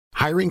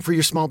Hiring for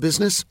your small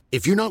business?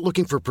 If you're not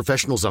looking for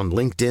professionals on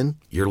LinkedIn,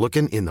 you're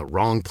looking in the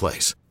wrong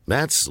place.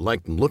 That's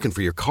like looking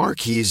for your car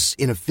keys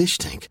in a fish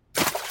tank.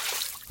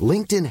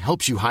 LinkedIn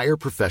helps you hire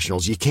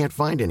professionals you can't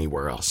find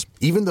anywhere else,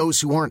 even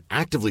those who aren't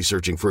actively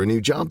searching for a new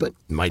job but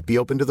might be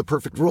open to the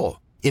perfect role.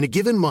 In a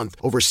given month,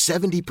 over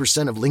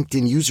 70% of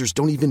LinkedIn users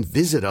don't even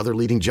visit other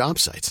leading job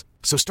sites.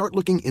 So start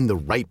looking in the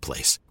right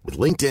place. With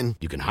LinkedIn,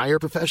 you can hire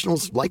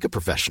professionals like a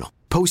professional.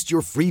 Post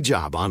your free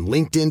job on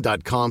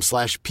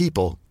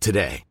linkedin.com/people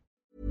today.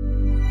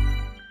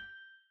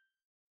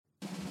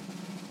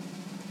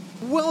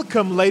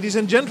 Welcome, ladies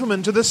and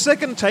gentlemen, to the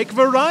Second Take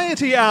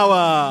Variety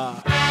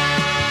Hour.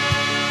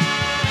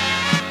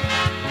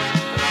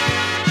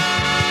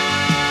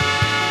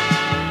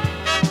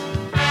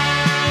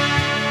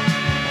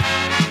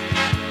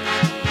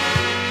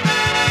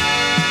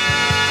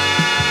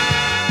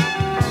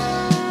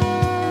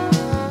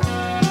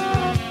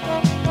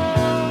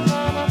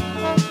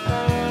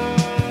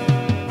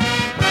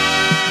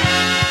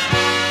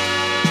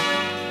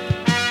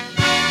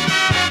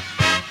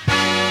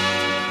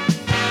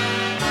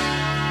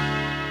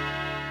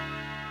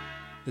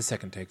 The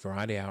Second Take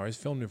Variety Hour is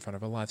filmed in front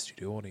of a live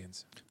studio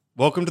audience.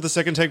 Welcome to the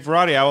Second Take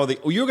Variety Hour.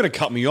 You were going to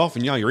cut me off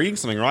and you're eating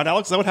something, right,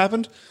 Alex? Is that what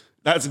happened?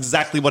 That's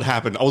exactly what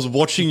happened. I was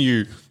watching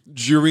you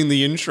during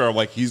the intro. I'm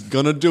like, he's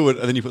going to do it.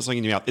 And then you put something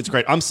in your mouth. It's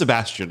great. I'm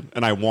Sebastian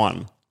and I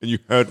won. And you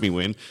heard me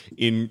win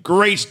in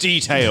great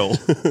detail.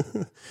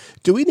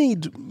 Do we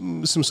need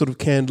some sort of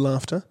canned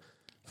laughter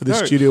for the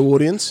studio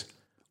audience?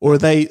 Or are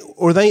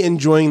they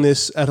enjoying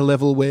this at a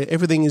level where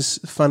everything is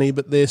funny,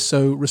 but they're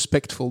so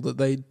respectful that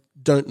they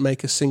don't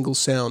make a single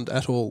sound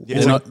at all?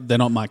 Yeah, they're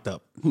not mic'd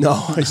up. No,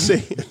 I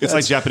see. It's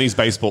like Japanese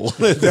baseball.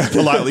 They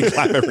politely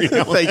clap every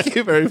now and then. Thank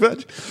you very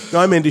much. No,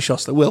 I'm Andy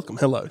Schossler. Welcome.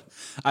 Hello.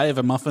 I have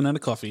a muffin and a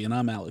coffee, and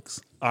I'm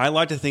Alex. I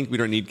like to think we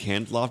don't need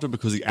canned laughter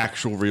because the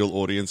actual real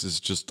audience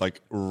is just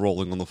like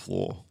rolling on the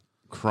floor,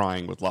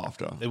 crying with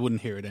laughter. They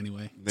wouldn't hear it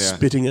anyway. Yeah.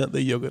 Spitting out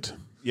the yogurt.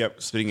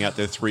 Yep, spitting out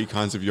their 3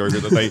 kinds of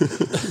yogurt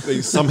that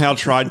they somehow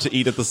tried to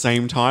eat at the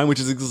same time, which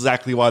is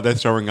exactly why they're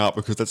throwing up,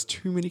 because that's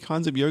too many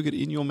kinds of yogurt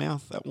in your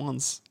mouth at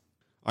once.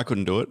 I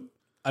couldn't do it.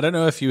 I don't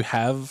know if you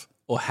have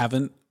or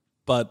haven't,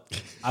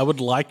 but I would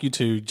like you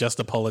to just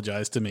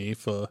apologize to me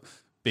for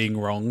being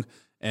wrong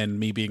and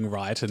me being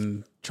right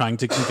and trying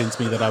to convince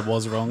me that I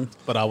was wrong,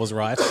 but I was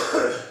right.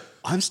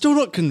 I'm still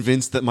not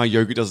convinced that my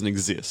yogurt doesn't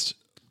exist.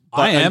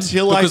 But I am,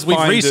 because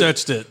we've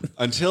researched it.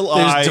 There's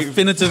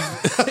definitive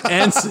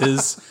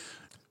answers.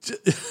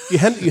 You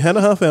had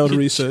a half hour to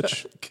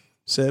research,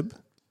 Seb.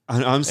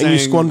 I'm saying and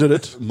you squandered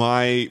it.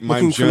 My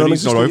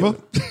journey's not over.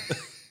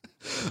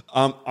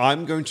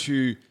 I'm going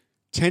to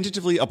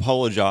tentatively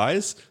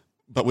apologize,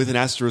 but with an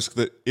asterisk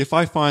that if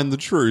I find the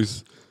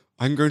truth,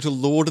 I'm going to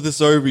lord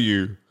this over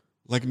you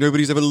like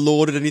nobody's ever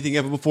lorded anything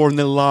ever before in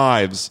their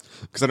lives.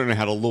 Because I don't know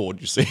how to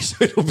lord, you see.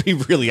 So it'll be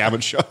really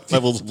amateur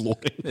levels of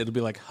lording. It'll be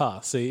like,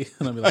 see?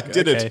 And I'll be like, I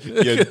did it,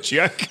 you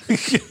jerk.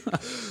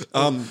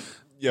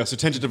 Yeah, so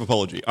tentative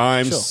apology.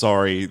 I'm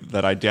sorry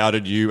that I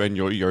doubted you and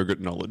your yogurt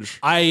knowledge.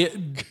 I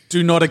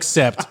do not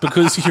accept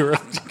because you're...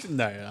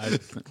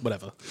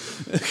 whatever.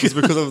 It's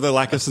because of the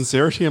lack of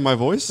sincerity in my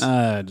voice?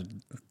 I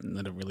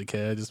don't really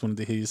care. I just wanted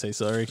to hear you say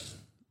sorry.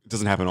 It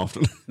doesn't happen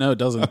often. No, it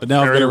doesn't. But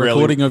now I've got a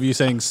recording of you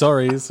saying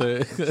sorry, so...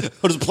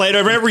 I'll just play it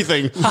over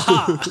everything.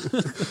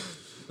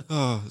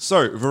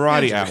 So,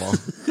 Variety Hour.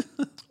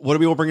 What are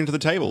we all bringing to the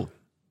table?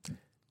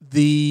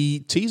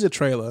 The teaser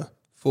trailer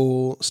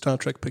for Star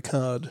Trek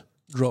Picard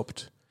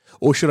dropped.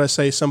 Or should I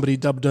say somebody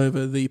dubbed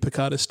over the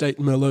Picard Estate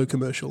Merlot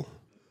commercial.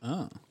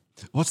 Oh.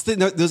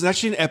 There's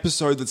actually an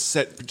episode that's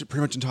set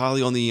pretty much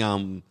entirely on the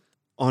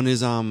on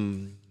his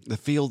the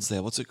fields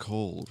there. What's it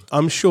called?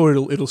 I'm sure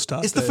it'll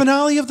start. It's the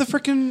finale of the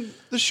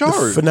show.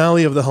 The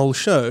finale of the whole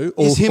show.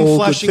 Is him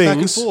flashing back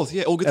and forth.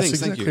 Yeah, all good That's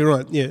things. Exactly Thank you.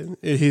 Right.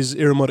 Yeah, his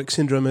Eromotic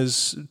syndrome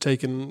has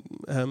taken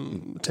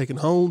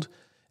hold,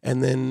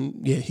 and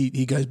then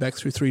he goes back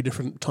through 3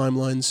 different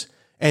timelines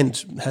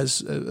and has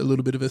a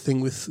little bit of a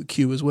thing with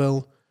Q as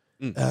well.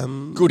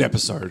 Good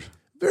episode.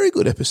 Very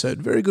good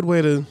episode. Very good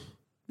way to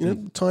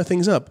tie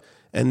things up.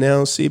 And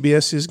now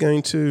CBS is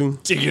going to...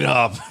 Dig it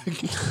up.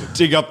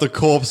 Dig up the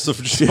corpse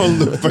of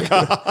Jean-Luc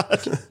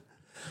Picard.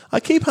 I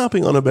keep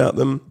harping on about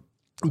them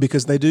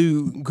because they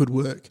do good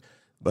work.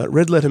 But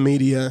Red Letter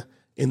Media,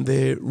 in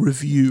their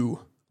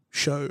review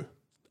show,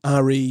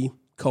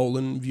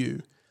 RE:view,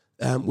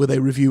 where they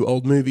review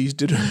old movies,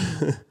 did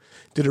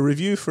a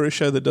review for a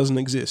show that doesn't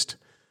exist,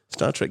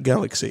 Star Trek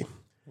Galaxy.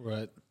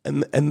 Right.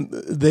 And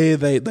there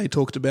they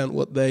talked about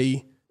what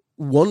they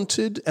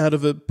wanted out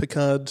of a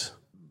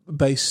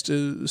Picard-based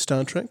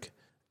Star Trek,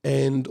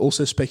 and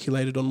also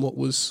speculated on what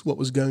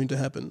was going to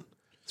happen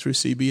through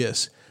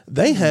CBS.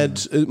 They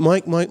had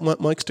Mike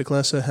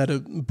Stoklasser had a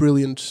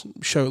brilliant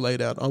show laid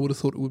out. I would have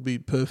thought it would be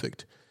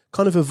perfect,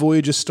 kind of a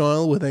Voyager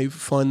style where they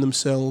find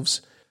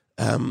themselves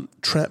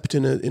trapped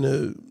in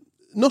a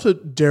not a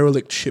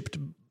derelict ship,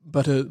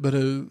 but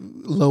a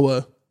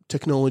lower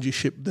technology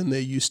ship than they're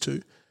used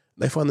to.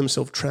 They find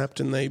themselves trapped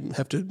and they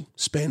have to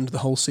spend the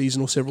whole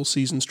season or several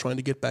seasons trying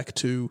to get back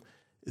to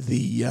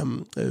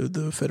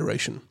the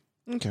Federation.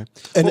 Okay.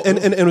 And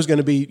it was going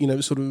to be,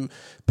 sort of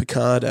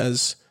Picard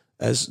as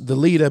the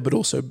leader, but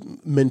also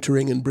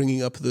mentoring and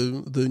bringing up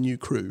the new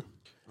crew.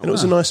 And it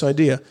was a nice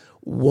idea.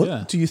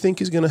 What do you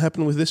think is going to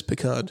happen with this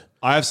Picard?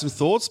 I have some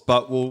thoughts,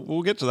 but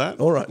we'll get to that.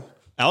 All right.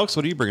 Alex,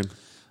 what are you bringing?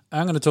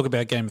 I'm going to talk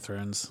about Game of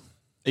Thrones.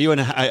 Are you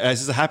is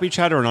this a happy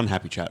chat or an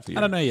unhappy chat for you?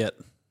 I don't know yet.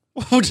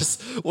 We'll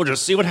just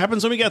see what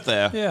happens when we get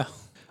there. Yeah.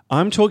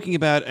 I'm talking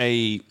about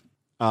an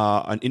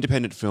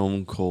independent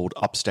film called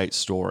Upstate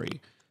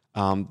Story.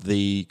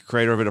 The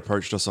creator of it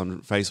approached us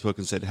on Facebook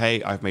and said,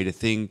 "Hey, I've made a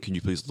thing. Can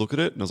you please look at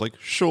it?" And I was like,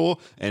 "Sure."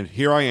 And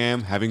here I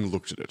am, having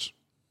looked at it.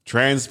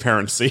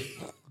 Transparency.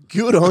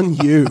 Good on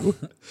you.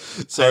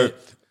 Sorry.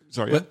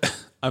 Yeah.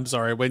 I'm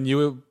sorry. When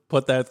you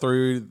put that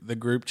through the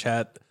group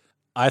chat,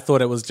 I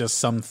thought it was just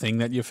something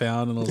that you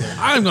found, and I was like,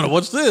 "I'm going to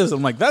watch this."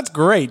 I'm like, "That's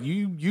great.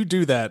 You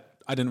do that."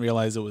 I didn't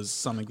realize it was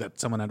something that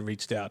someone had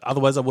reached out.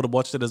 Otherwise, I would have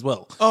watched it as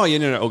well. Oh yeah,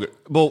 no. Okay.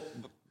 Well,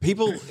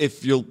 people,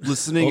 if you're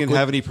listening and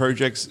have any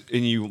projects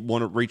and you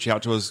want to reach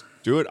out to us,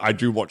 do it. I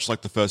do watch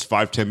like the first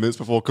 5-10 minutes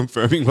before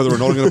confirming whether or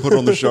not I'm going to put it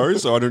on the show,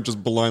 so I don't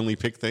just blindly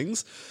pick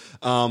things.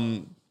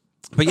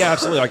 But yeah,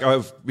 absolutely.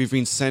 Like we've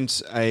been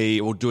sent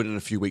we'll do it in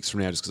a few weeks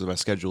from now just because of our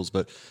schedules,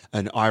 but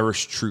an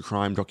Irish true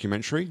crime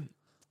documentary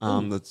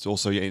that's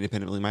also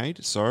independently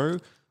made. So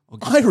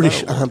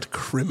Irish aren't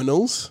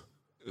criminals.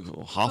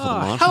 Half of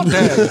them aren't. How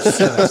dare you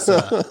say that,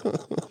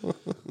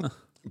 sir?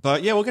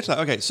 But yeah, we'll get to that.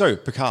 Okay, so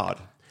Picard.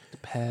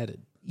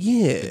 Padded.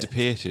 Yeah.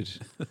 Departed.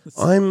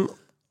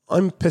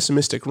 I'm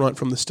pessimistic right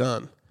from the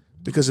start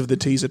because of the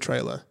teaser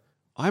trailer.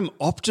 I'm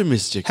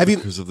optimistic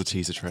because of the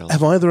teaser trailer.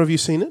 Have either of you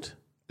seen it?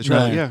 The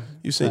trailer, No. yeah.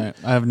 You've seen it?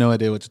 I have no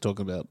idea what you're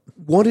talking about.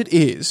 What it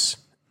is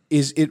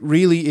it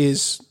really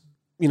is,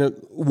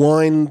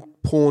 wine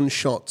porn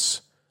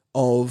shots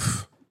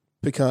of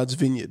Picard's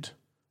vineyard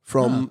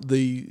from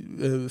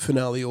the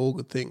finale, all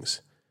good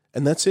things.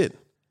 And that's it.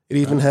 It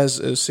even has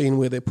a scene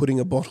where they're putting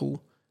a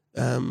bottle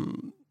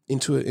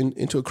into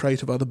a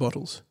crate of other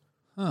bottles.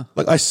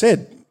 Like I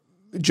said,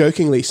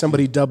 jokingly,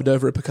 somebody dubbed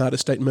over a Picard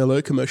Estate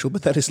Merlot commercial,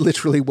 but that is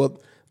literally what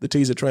the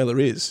teaser trailer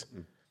is.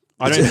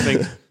 I don't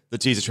think the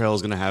teaser trailer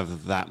is going to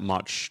have that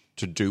much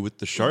to do with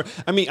the show.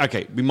 I mean,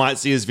 okay, we might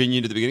see his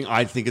vineyard at the beginning.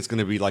 I think it's going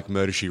to be like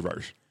Murder, She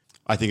Wrote.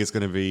 I think it's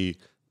going to be,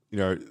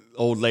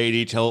 old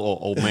lady or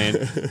old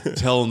man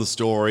telling the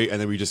story,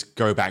 and then we just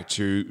go back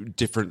to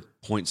different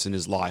points in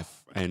his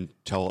life and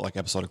tell it like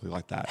episodically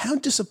like that. How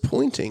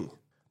disappointing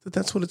that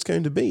that's what it's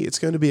going to be. It's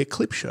going to be a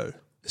clip show,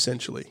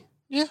 essentially.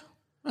 Yeah,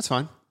 that's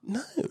fine.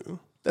 No,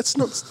 that's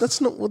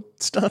not what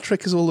Star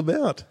Trek is all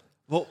about.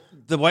 Well,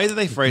 the way that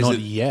they phrase Not it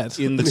yet.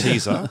 in the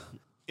teaser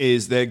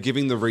is they're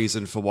giving the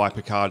reason for why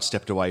Picard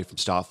stepped away from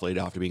Starfleet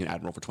after being an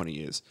admiral for 20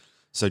 years.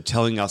 So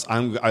telling us,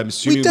 I'm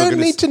assuming We don't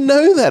need to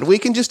know that. We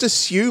can just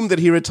assume that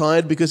he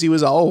retired because he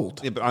was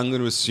old. Yeah, but I'm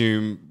going to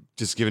assume,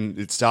 just given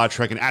it's Star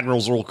Trek and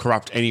admirals are all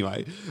corrupt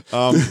anyway.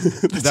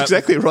 That's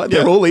exactly right.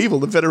 They're all evil.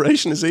 The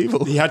Federation is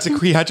evil. He had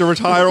to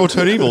retire or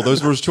turn evil.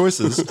 Those were his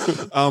choices.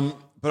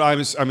 But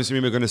I'm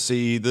assuming we're going to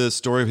see the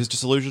story of his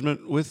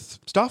disillusionment with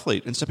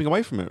Starfleet and stepping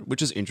away from it,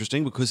 which is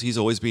interesting because he's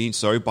always been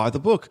so by the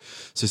book.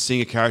 So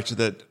seeing a character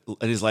that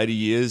in his later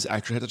years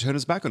actually had to turn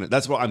his back on it.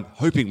 That's what I'm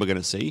hoping we're going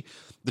to see.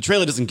 The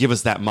trailer doesn't give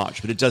us that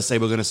much, but it does say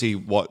we're going to see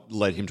what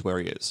led him to where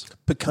he is.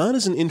 Picard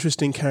is an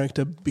interesting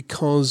character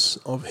because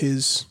of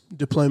his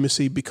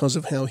diplomacy, because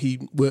of how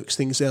he works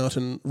things out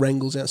and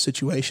wrangles out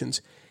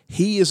situations.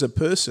 He as a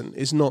person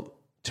is not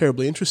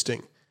terribly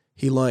interesting.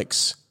 He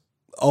likes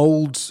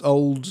old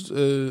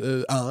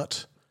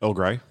art. Earl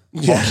Grey.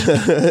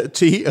 Yeah.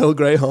 Tea, Earl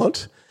Grey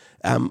hot.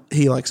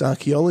 He likes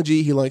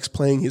archaeology. He likes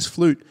playing his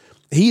flute.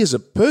 He as a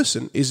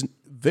person is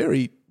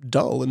very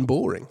dull and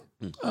boring.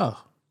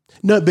 Oh.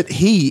 No, but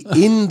he,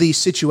 in these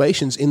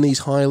situations, in these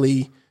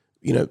highly,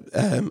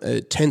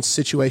 tense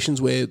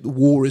situations where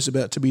war is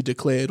about to be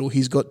declared, or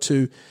he's got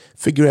to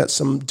figure out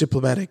some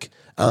diplomatic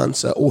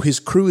answer, or his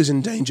crew is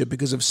in danger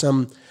because of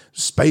some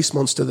space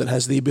monster that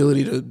has the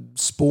ability to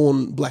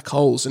spawn black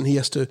holes, and he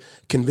has to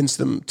convince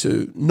them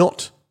to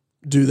not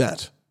do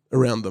that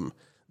around them.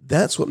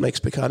 That's what makes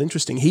Picard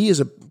interesting. He is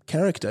a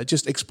character,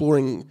 just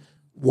exploring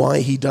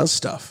why he does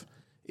stuff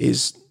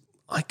is...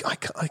 I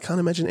can't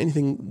imagine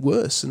anything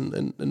worse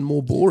and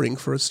more boring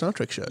for a Star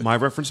Trek show. My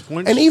reference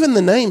point? And even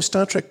the name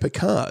Star Trek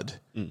Picard,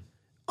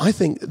 I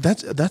think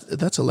that's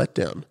a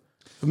letdown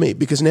for me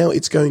because now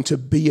it's going to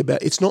be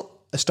about... It's not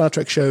a Star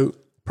Trek show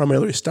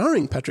primarily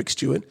starring Patrick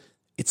Stewart.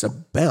 It's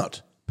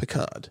about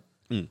Picard.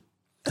 And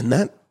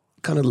that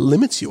kind of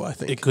limits you, I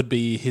think. It could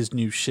be his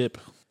new ship.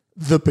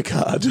 The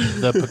Picard.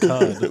 The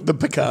Picard. The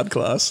Picard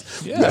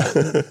class.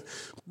 Yeah.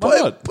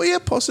 But yeah,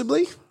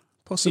 possibly.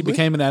 He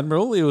became an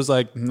admiral. He was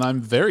like,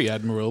 I'm very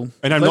admiral.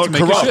 And I'm Let's not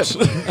make a corrupt.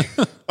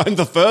 ship." I'm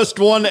the first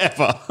one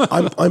ever.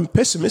 I'm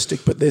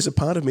pessimistic, but there's a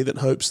part of me that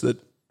hopes that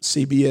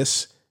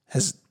CBS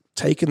has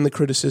taken the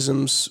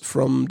criticisms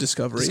from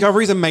Discovery.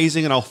 Discovery's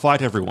amazing and I'll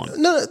fight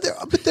everyone. No,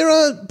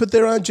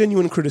 there are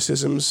genuine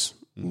criticisms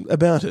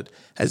about it.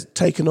 Has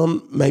taken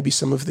on maybe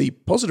some of the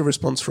positive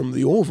response from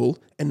the Orville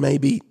and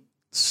maybe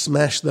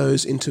smash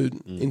those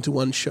into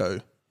one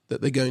show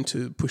that they're going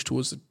to push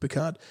towards the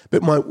Picard.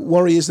 But my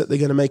worry is that they're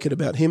going to make it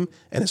about him,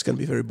 and it's going to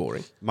be very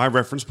boring. My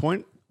reference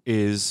point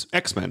is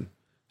X-Men.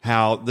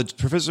 How the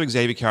Professor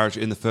Xavier character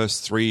in the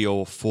first 3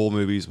 or 4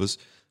 movies was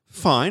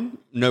fine,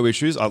 no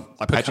issues.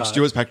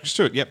 Patrick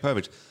Stewart, yeah,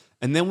 perfect.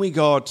 And then we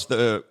got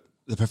the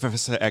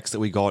Professor X that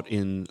we got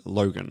in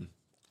Logan,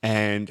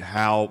 and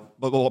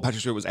what Patrick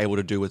Stewart was able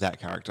to do with that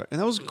character,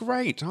 and that was a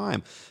great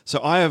time.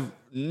 So I have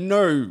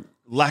no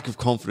lack of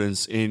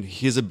confidence in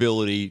his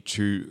ability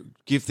to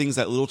give things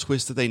that little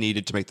twist that they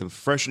needed to make them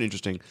fresh and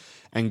interesting,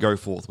 and go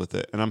forth with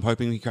it. And I'm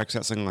hoping he cracks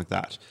out something like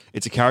that.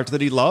 It's a character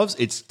that he loves.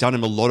 It's done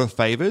him a lot of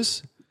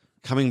favors.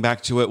 Coming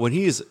back to it when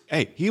he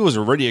was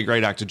already a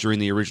great actor during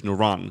the original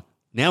run.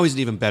 Now he's an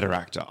even better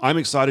actor. I'm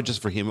excited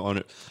just for him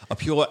on a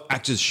pure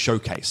actor's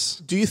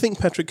showcase. Do you think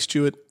Patrick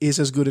Stewart is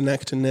as good an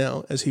actor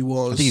now as he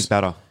was? I think he's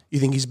better. You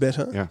think he's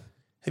better? Yeah.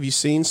 Have you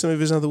seen some of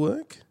his other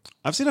work?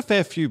 I've seen a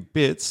fair few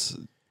bits.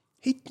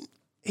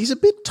 He's a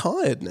bit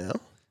tired now.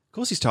 Of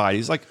course he's tired.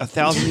 He's like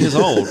 1,000 years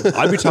old.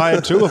 I'd be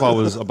tired too if I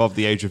was above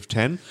the age of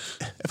 10.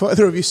 Have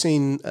either of you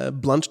seen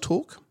Blunt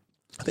Talk?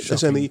 I think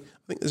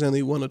there's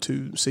only 1 or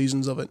 2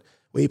 seasons of it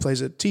where he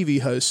plays a TV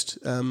host.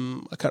 I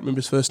can't remember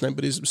his first name,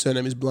 but his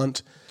surname is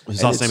Blunt.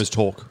 His last name is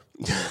Talk.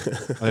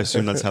 I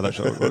assume that's how that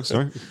show works.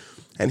 Sorry.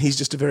 And he's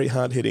just a very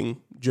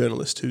hard-hitting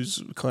journalist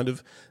who's kind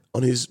of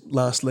on his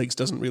last legs,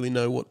 doesn't really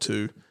know what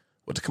to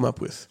come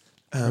up with.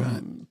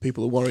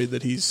 People are worried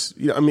that he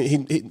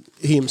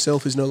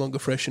himself is no longer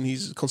fresh and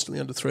he's constantly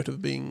under threat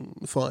of being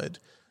fired.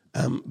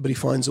 But he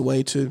finds a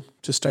way to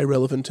stay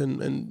relevant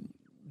and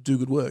do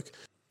good work.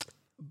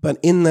 But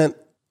in that,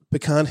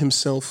 Picard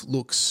himself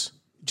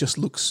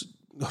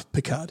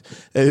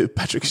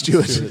Patrick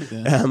Stewart.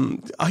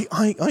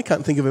 I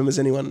can't think of him as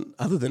anyone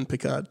other than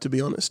Picard, to be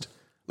honest.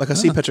 Like I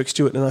see Patrick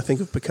Stewart and I think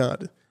of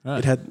Picard. Right.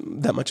 It had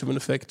that much of an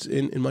effect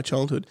in my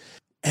childhood,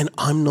 and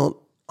I'm not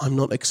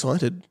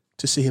excited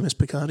to see him as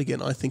Picard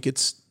again. I think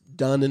it's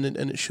done and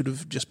it should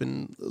have just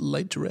been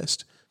laid to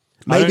rest.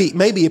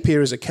 Maybe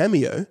appear as a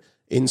cameo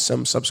in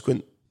some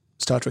subsequent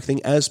Star Trek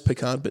thing as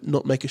Picard, but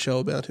not make a show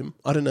about him.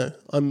 I don't know.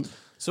 I'm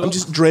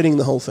just dreading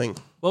the whole thing.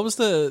 What was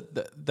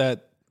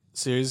that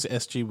series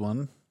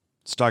SG-1?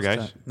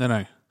 Stargate?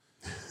 No.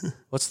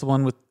 What's the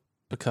one with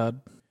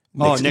Picard?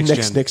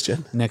 Next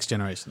Gen. Next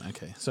Generation.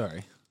 Okay,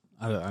 sorry.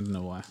 I don't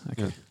know why.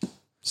 Okay. Yeah.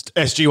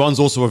 SG-1's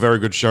also a very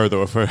good show,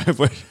 though, if we're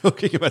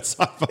talking about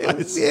sci-fi.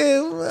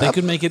 They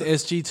could make it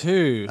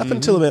SG-2. Up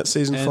until about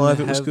season 5,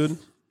 it was good.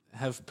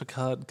 Have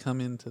Picard come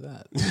into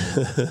that.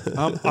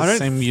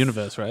 Same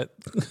universe, right?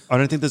 I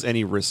don't think there's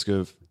any risk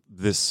of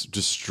this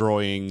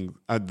destroying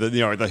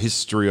the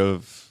history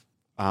of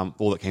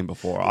all that came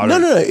before.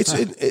 No.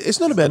 It's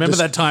not about. Remember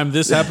that time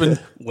this happened?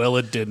 Well,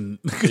 it didn't.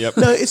 Yep.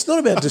 No, it's not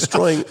about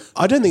destroying.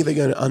 I don't think they're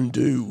going to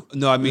undo.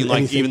 No, I mean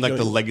even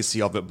the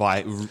legacy of it by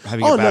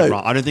having a bad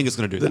run. I don't think it's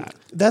going to do that.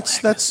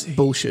 That's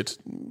bullshit.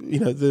 You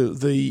know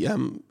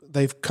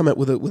they've come up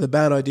with a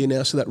bad idea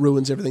now, so that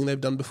ruins everything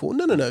they've done before.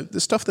 No. The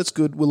stuff that's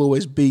good will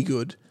always be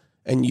good,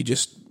 and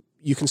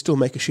you can still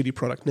make a shitty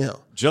product now.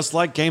 Just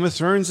like Game of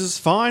Thrones is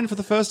fine for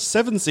the first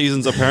 7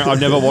 seasons, apparently. I've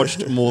never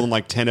watched more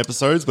than 10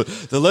 episodes, but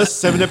the last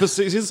 7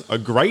 episodes are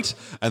great,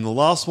 and the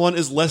last one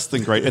is less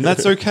than great. And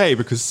that's okay,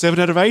 because 7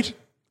 out of 8,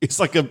 it's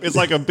like a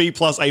B+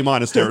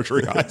 A-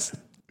 territory, guys.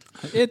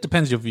 It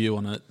depends your view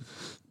on it.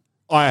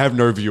 I have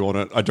no view on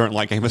it. I don't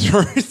like Game of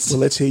Thrones. Well,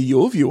 let's hear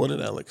your view on it,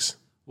 Alex.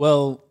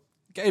 Well,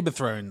 Game of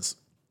Thrones.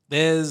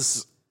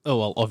 There's,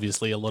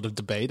 obviously a lot of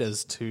debate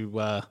as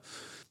to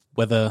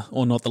whether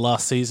or not the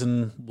last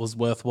season was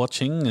worth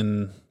watching,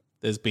 and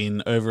there's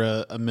been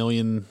over a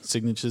million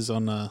signatures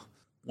on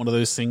one of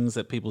those things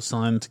that people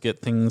sign to get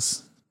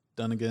things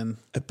done again.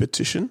 A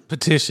petition?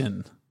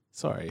 Petition.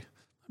 Sorry.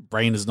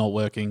 Brain is not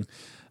working.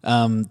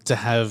 To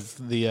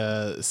have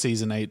the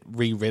season 8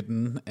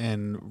 rewritten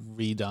and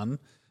redone.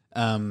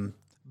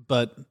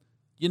 But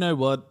you know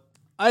what?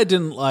 I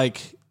didn't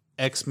like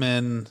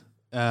X-Men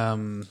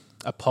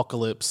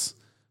Apocalypse,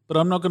 but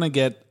I'm not going to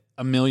get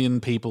a million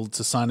people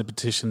to sign a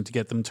petition to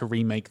get them to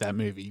remake that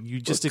movie.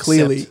 You just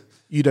clearly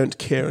you don't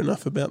care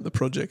enough about the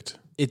project.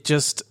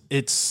 It's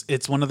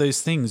one of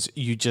those things.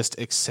 You just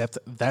accept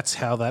that's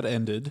how that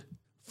ended.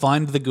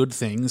 Find the good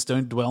things.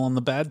 Don't dwell on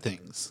the bad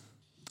things.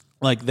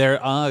 Like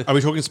there are. Are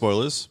we talking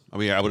spoilers? Are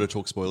we able to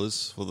talk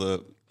spoilers for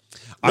the?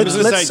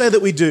 Let's say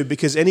that we do,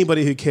 because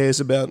anybody who cares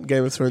about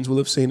Game of Thrones will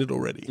have seen it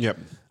already. Yep.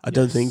 I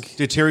don't think.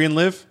 Did Tyrion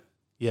live?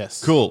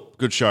 Yes. Cool.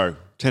 Good show.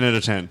 10 out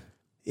of 10.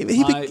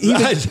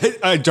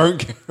 I don't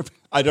care.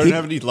 I don't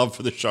have any love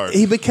for the show.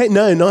 He became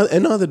and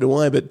neither do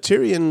I. But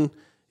Tyrion,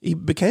 he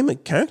became a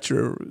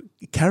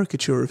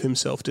caricature of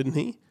himself, didn't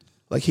he?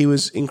 Like he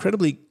was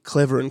incredibly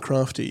clever and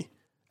crafty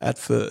at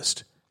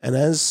first, and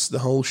as the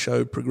whole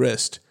show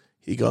progressed,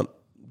 he got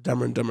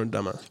dumber and dumber and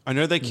dumber. I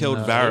know they killed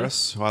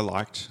Varys, who I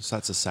liked, so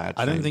that's a sad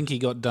thing. I don't think he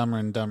got dumber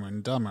and dumber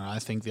and dumber. I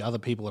think the other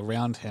people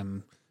around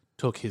him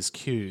took his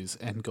cues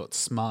and got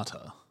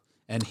smarter,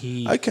 and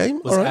he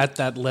was at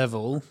that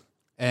level.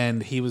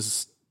 And he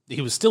was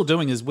still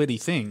doing his witty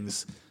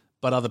things,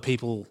 but other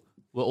people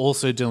were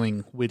also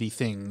doing witty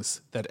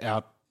things that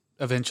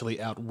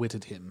eventually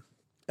outwitted him.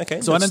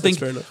 Okay, So I don't think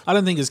fair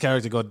enough. his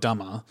character got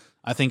dumber.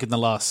 I think in the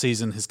last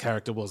season his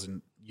character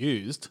wasn't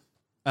used.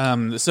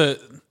 So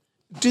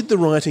Did the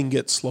writing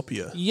get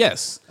sloppier?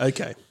 yes,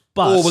 Okay.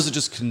 but Or was it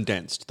just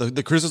condensed?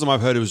 The criticism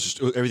I've heard, it was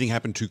just everything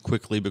happened too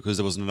quickly because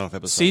there wasn't enough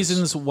episodes.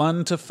 seasons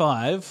 1 to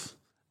 5,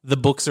 the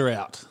books are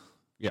out.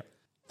 Yeah.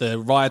 The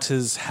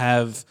writers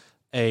have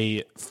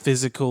a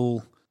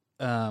physical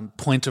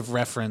point of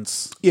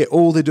reference. Yeah,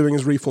 all they're doing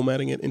is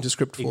reformatting it into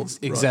script form.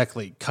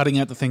 Exactly. Cutting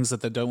out the things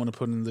that they don't want to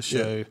put in the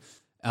show.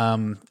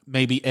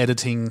 Maybe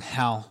editing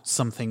how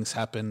some things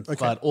happen.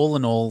 But all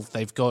in all,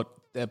 they've got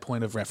their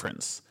point of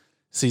reference.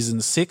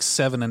 Seasons 6,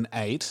 7, and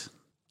 8,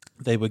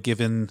 they were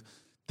given,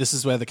 this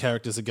is where the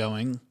characters are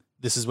going.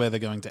 This is where they're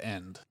going to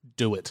end.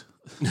 Do it.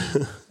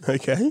 Right.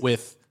 Okay.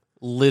 With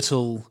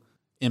little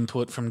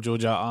input from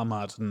George R.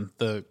 Martin,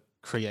 the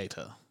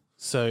creator.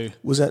 So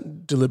Was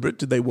that deliberate?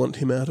 Did they want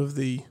him out of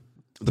the...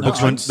 The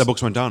books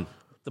weren't done.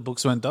 the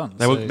books weren't done.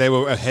 They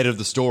were ahead of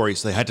the story,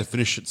 so they had to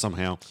finish it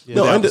somehow.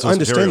 No, I understand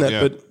that,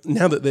 material, but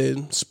now that they're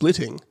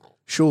splitting,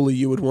 surely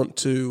you would want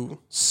to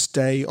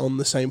stay on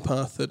the same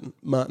path that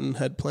Martin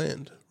had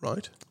planned,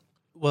 right?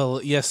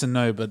 Well, yes and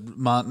no, but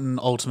Martin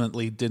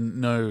ultimately didn't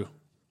know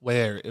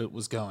where it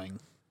was going.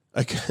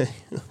 Okay.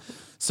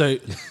 So,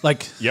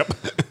 like, Yep.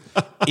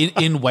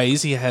 in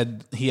ways, he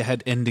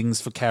had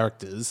endings for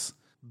characters,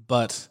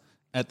 but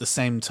at the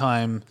same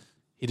time,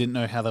 he didn't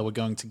know how they were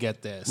going to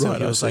get there. So Right,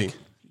 he I was see. like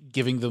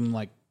giving them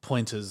like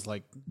pointers,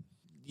 like,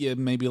 yeah,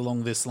 maybe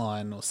along this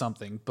line or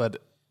something.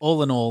 But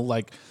all in all,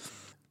 like,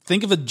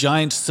 think of a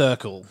giant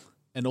circle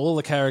and all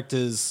the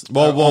characters.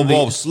 are on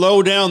the-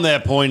 Slow down there,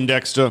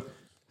 Poindexter.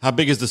 How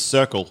big is the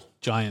circle?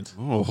 Giant,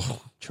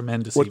 Oh.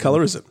 tremendous. What even.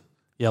 color is it?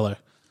 Yellow.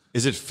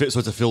 Is it so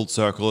it's a filled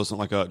circle? It's not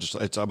like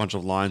it's a bunch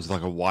of lines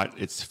like a white.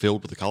 It's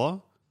filled with the color.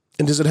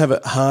 And does it have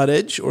a hard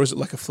edge or is it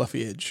like a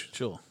fluffy edge?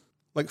 Sure.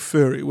 Like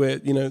furry, where,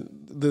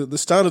 the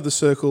start of the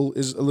circle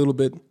is a little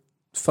bit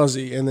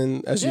fuzzy and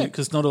then as Yeah, you...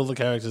 because not all the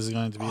characters are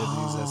going to be at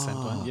the exact same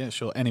point. Yeah,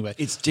 sure. Anyway,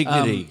 It's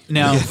dignity.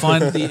 now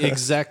find the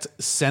exact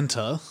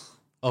center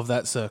of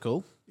that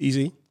circle,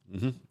 Easy.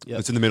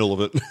 It's in the middle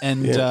of it.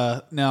 and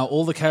now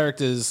all the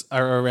characters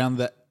are around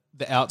the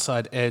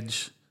outside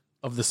edge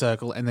of the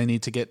circle, and they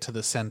need to get to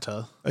the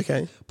center.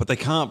 Okay. But they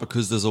can't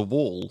because there's a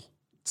wall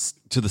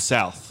to the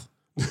south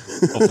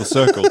of the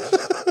circle.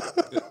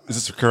 Is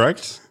this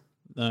correct?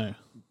 No,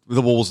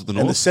 The wall was at the And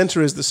the north.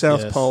 center is the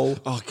South Yes. Pole.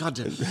 Oh god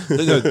damn!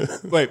 No,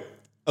 wait,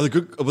 were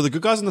the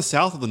good guys in the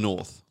south or the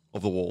north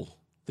of the wall?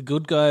 the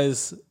good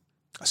guys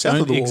South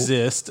don't of the wall,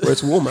 exist. where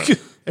it's warmer.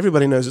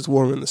 Everybody knows it's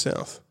warmer in the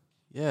south.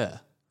 Yeah.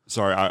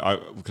 Sorry, I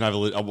can I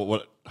have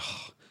what?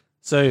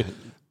 So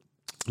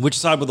Which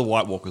side were the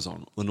White Walkers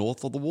on? The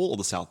north of the wall or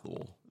the south of the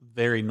wall?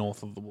 very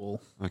north of the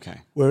wall, Okay.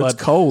 Where it's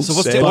But- cold. So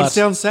what's, Sam. what's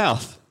down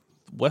south?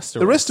 Westeros.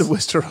 the rest of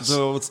Westeros?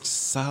 So it's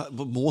south,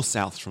 but more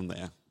south from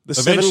there. The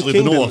Seven Eventually, the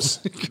Kingdoms.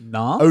 north,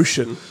 Nah.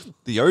 Ocean.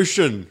 the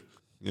ocean.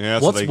 Yeah.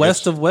 that's What's what they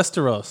west get. of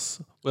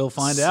Westeros? We'll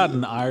find out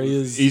in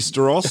Arya's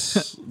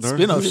Easteros? No?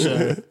 spin-off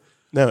show.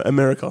 No,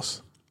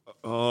 Americos.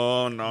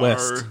 Oh no.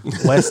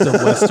 West of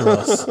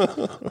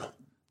Westeros,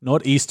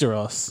 not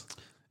Easteros.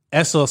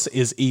 Essos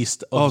is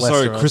east of Oh, Westeros.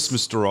 sorry,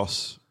 Christmas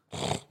Steros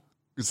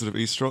instead of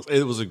Easteros.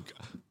 It was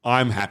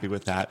I'm happy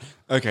with that.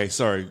 Okay,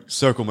 sorry,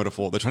 circle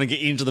metaphor. They're trying to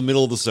get into the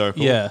middle of the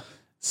circle. Yeah.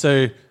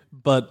 So,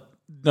 but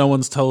no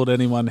one's told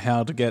anyone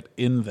how to get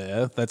in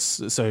there. That's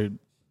so.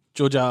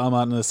 George R. R.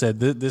 Martin has said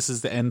this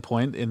is the end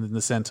point in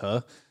the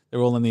center. They're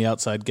all on the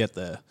outside. Get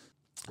there.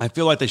 I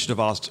feel like they should have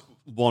asked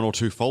one or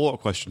two follow-up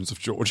questions of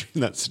George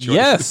in that situation.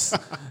 Yes,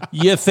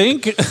 you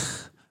think,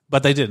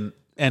 but they didn't,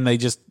 and they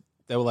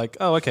were like,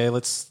 oh, okay,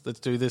 let's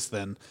do this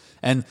then.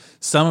 And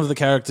some of the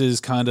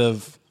characters kind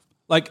of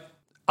like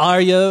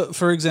Arya,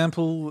 for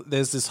example.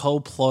 There's this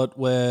whole plot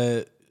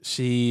where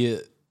she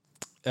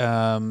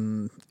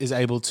is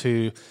able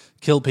to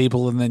kill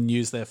people and then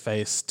use their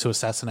face to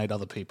assassinate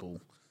other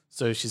people.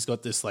 So she's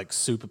got this like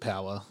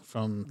superpower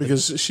from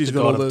Because she's the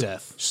got god all of the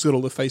death. she's got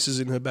all the faces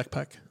in her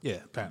backpack, Yeah,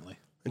 apparently.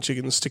 and she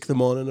can stick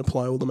them on and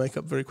apply all the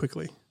makeup very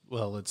quickly.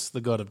 Well, it's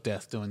the god of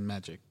death doing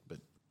magic, but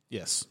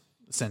yes,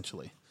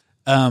 essentially.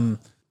 In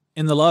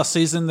the last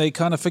season, they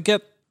kind of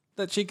forget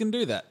that she can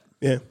do that.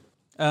 Yeah.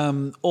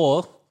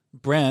 Or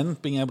Bran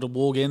being able to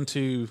walk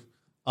into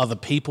other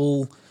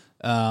people,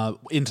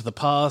 into the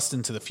past,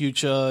 into the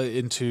future,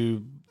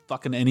 into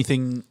fucking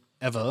anything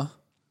ever.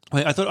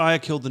 Wait, I thought Arya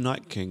killed the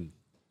Night King.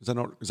 Is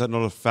that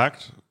not a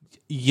fact?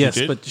 Yes,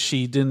 did? but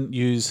she didn't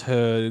use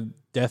her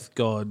death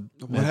god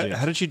magic.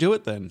 How did she do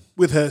it then?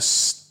 With her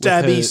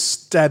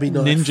stabby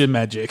knife. Ninja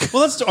magic.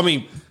 Well,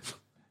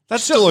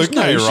 that's still okay,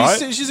 No,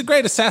 right? she's a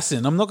great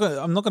assassin. I'm not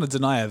gonna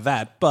deny her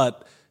that,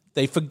 but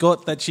they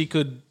forgot that she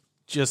could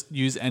just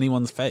use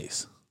anyone's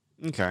face.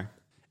 Okay.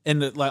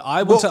 And like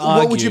I want to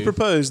argue, What would you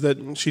propose?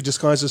 That she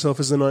disguised herself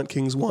as the Night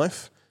King's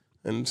wife?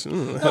 And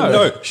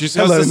No, she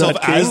says Hello, herself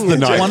Night as King. the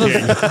Night One of-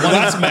 King.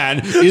 That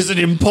man is an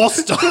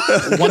imposter.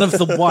 one of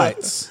the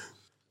whites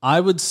I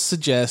would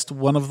suggest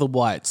one of the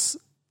whites.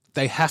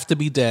 They have to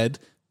be dead.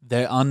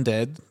 They're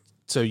undead,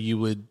 so you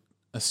would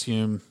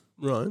assume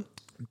Right.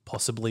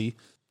 possibly,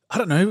 I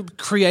don't know,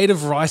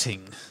 creative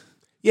writing.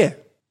 Yeah.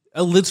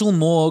 A little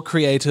more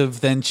creative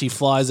than she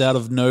flies out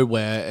of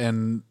nowhere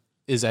and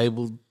is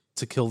able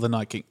to kill the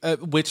Night King.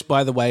 Which,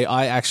 by the way,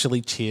 I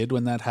actually cheered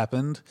when that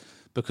happened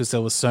because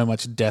there was so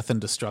much death and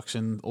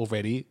destruction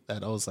already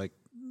that I was like,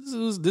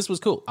 this was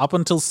cool. Up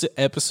until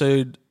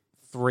episode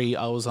 3,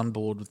 I was on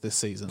board with this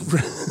season.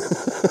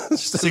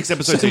 6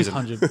 episode season.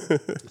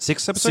 100.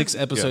 6 episodes? 6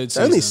 episodes.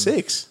 season. Only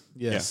 6.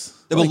 Yes.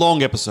 They were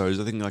long episodes.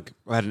 I think like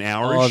I had an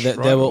hour. Oh,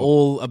 they were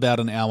all about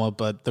an hour,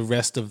 but the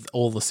rest of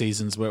all the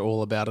seasons were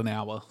all about an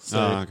hour.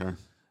 So, okay.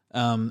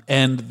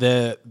 and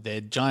their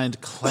giant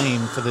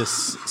claim for this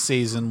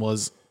season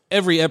was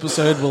every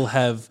episode will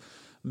have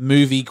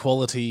movie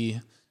quality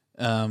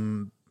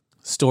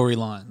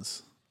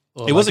storylines.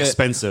 Or It was like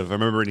expensive. I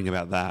remember reading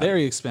about that.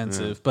 very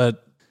expensive,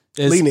 but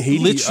there's Lena Headey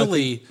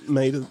literally I think,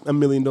 made $1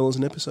 million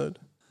an episode.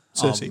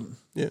 Cersei.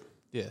 Yeah.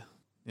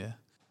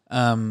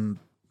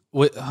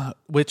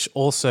 which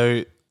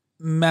also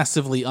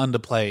massively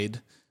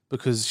underplayed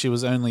because she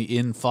was only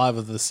in 5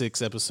 of the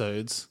 6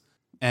 episodes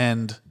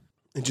and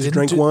And just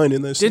drank wine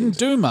in those didn't scenes.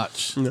 do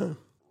much. No.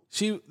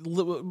 She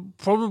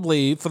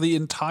probably for the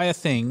entire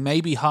thing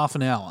maybe half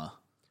an hour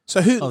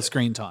So who? of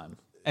screen time,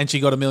 and she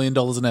got $1 million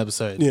an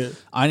episode. Yeah.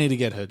 I need to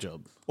get her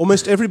job.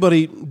 Almost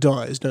everybody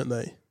dies, don't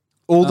they?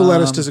 All the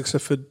Lannisters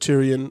except for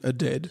Tyrion are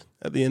dead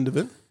at the end of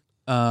it.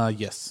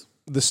 Yes,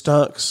 The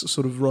Starks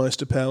sort of rise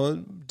to power.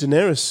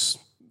 Daenerys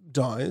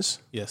dies.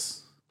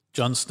 yes.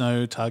 Jon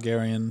Snow,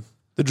 Targaryen.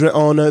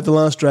 The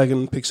last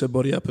dragon picks her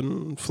body up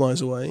and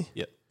flies away.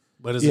 Yep.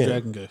 Where does Yeah. the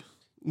dragon go?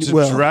 To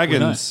Well,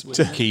 dragons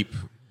keep.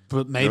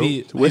 But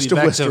maybe west of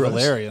back to Westeros.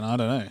 Valerian. I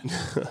don't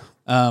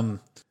know.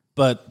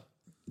 But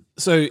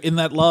so in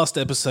that last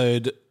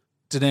episode,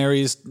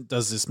 Daenerys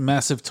does this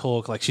massive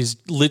talk, like she's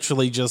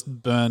literally just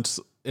burnt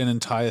an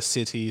entire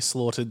city,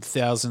 slaughtered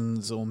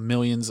thousands or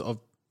millions of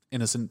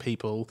innocent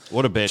people.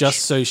 What a bitch.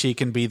 Just so she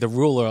can be the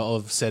ruler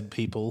of said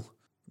people.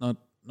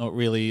 Not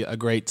really a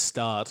great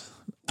start.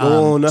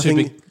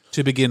 nothing-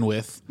 to begin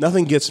with.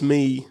 Nothing gets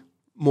me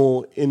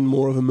more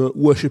of a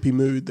worshipy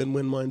mood than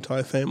when my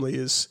entire family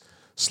is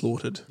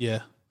slaughtered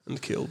Yeah.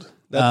 and killed.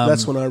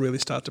 That's when I really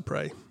start to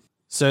pray.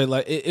 So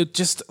like it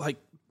just like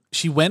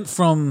she went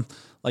from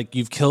like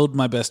you've killed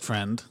my best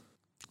friend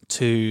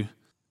to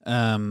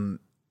I'm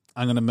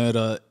going to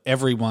murder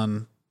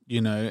everyone,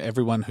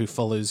 everyone who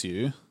follows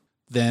you.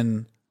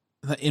 Then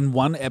in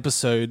one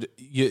episode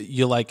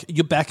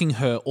you're backing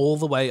her all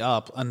the way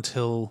up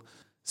until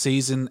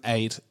season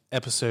 8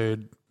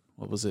 episode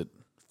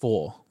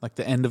 4, like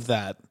the end of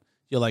that.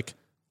 You're like,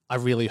 I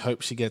really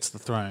hope she gets the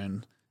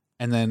throne.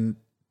 And then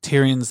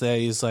Tyrion's there,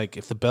 he's like,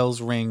 if the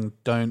bells ring,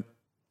 don't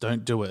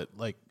do it.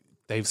 Like,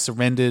 they've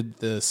surrendered,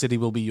 the city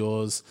will be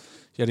yours,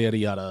 yada, yada,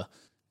 yada.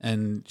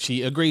 And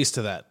she agrees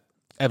to that.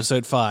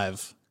 Episode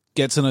 5,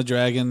 gets on a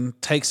dragon,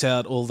 takes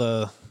out all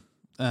the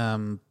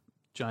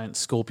giant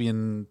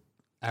scorpion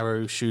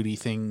arrow shooty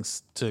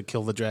things to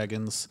kill the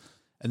dragons,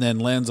 and then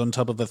lands on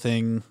top of the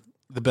thing.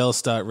 The bells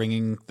start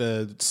ringing,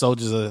 the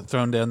soldiers are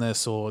throwing down their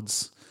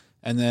swords,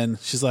 and then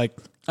she's like,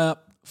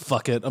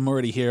 fuck it, I'm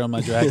already here on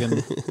my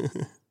dragon.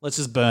 Let's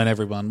just burn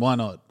everyone. Why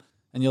not?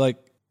 And you're like,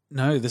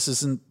 no, this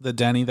isn't the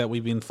Dany that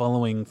we've been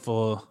following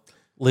for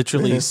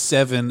literally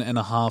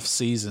 7.5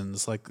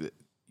 seasons. Like,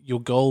 your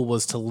goal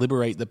was to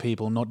liberate the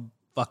people, not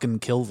fucking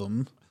kill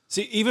them.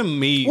 See, even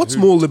me. What's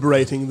more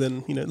liberating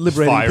than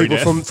liberating Fiery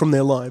people death. from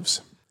their lives?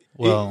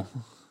 Well,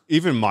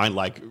 Even my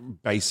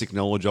basic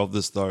knowledge of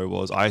this though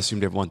was I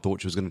assumed everyone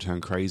thought she was going to turn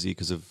crazy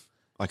because of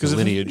a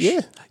lineage.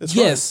 Yeah, that's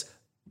yes,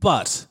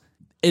 but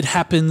it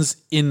happens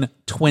in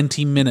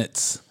 20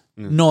 minutes,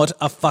 not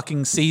a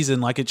fucking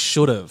season like it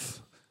should have.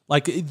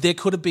 Like, there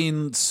could have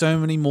been so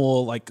many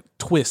more like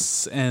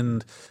twists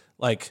and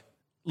like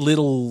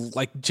little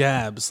like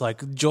jabs. Like,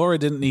 Jorah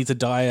didn't need to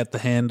die at the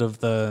hand of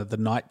the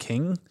Night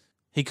King.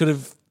 He could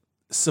have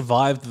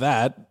survived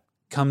that,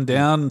 come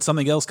down, and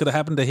something else could have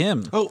happened to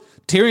him. Oh.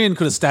 Tyrion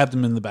could have stabbed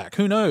him in the back.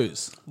 Who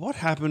knows? What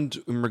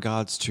happened in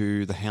regards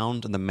to the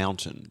Hound and the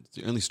Mountain? It's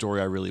the only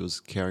story I really was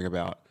caring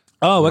about.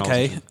 Oh, when I was a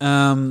okay. kid.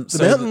 The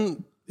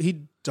mountain,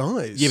 he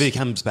dies. Yeah, but he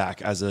comes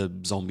back as a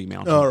zombie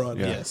mountain. Oh, right.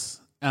 Yeah. Yes.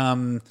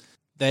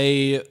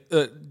 They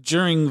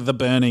during the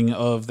burning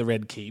of the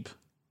Red Keep,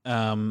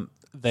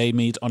 they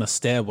meet on a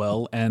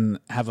stairwell and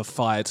have a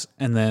fight,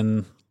 and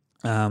then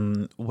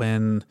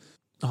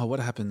what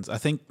happens? I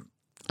think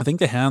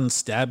the Hound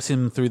stabs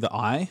him through the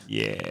eye,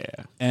 Yeah.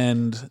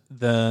 and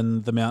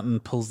then the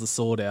Mountain pulls the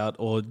sword out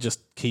or just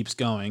keeps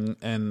going,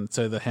 and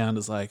so the Hound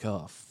is like,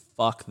 oh,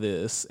 fuck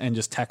this, and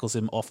just tackles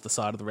him off the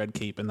side of the Red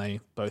Keep, and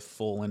they both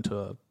fall into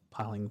a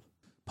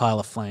pile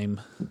of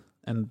flame,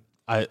 and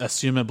I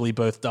assumably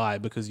both die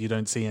because you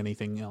don't see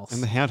anything else.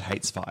 And the Hound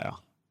hates fire.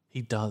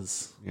 He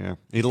does. Yeah.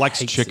 He likes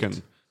Hates chicken.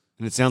 it.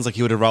 And it sounds like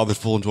he would have rather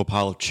fall into a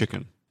pile of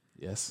chicken.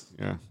 Yes.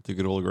 Yeah. I think we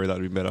could all agree that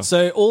would be better.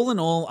 So all in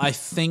all, I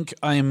think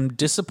I am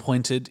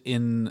disappointed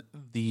in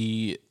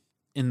the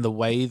in the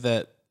way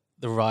that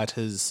the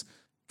writers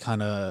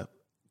kind of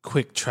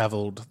quick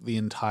traveled the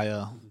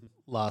entire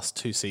last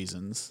 2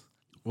 seasons.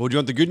 Well, do you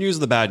want the good news or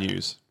the bad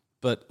news?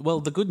 But, well,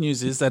 the good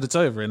news is that it's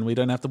over and we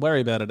don't have to worry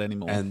about it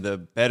anymore. And the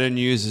better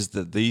news is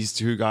that these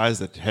 2 guys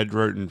that head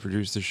wrote and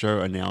produced the show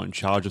are now in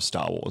charge of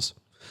Star Wars.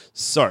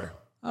 So,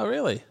 Oh,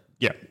 really?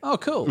 yeah. Oh,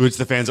 cool. Which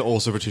the fans are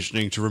also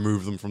petitioning to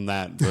remove them from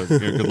that. But,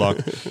 good luck.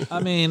 I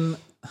mean,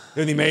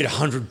 They only made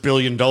 $100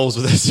 billion with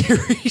their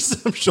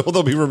series. I'm sure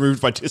they'll be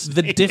removed by Disney.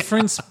 the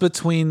difference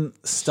between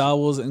Star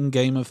Wars and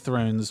Game of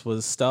Thrones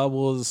was Star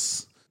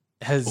Wars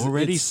has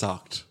already it's-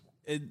 sucked.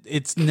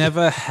 it's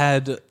never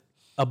had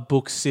a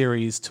book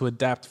series to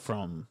adapt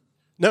from.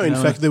 No, in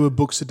fact, there were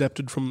books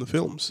adapted from the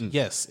films.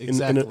 Yes, In,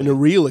 exactly. in a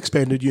real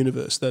expanded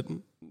universe that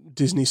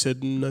Disney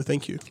said, no,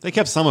 thank you. They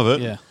kept some of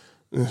it. yeah.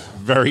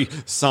 Very,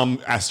 some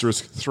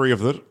asterisk 3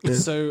 of it.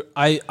 So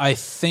I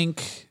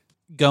think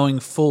going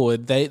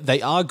forward,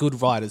 they are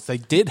good writers. They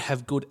did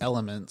have good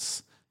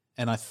elements,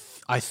 and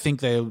I think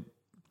they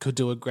could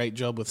do a great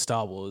job with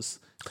Star Wars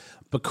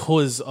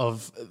because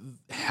of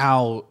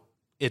how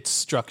it's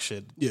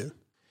structured. Yeah.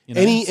 You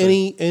know,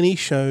 Any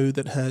show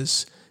that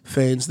has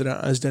fans that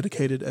are as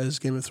dedicated as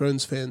Game of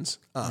Thrones fans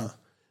are,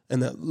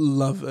 and that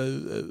love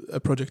a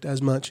project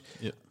as much,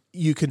 Yeah.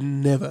 you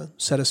can never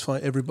satisfy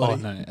everybody Oh,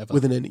 no, ever.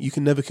 with an ending. You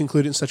can never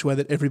conclude it in such a way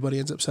that everybody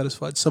ends up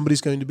satisfied.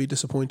 Somebody's going to be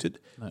disappointed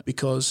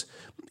because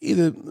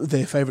either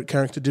their favourite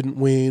character didn't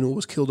win or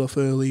was killed off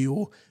early,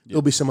 or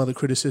there'll be some other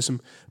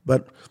criticism.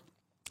 But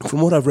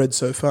from what I've read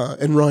so far,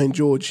 and Ryan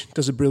George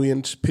does a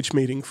brilliant pitch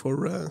meeting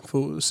for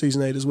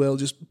season 8 as well,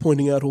 just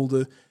pointing out all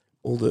the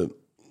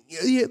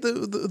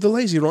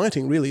lazy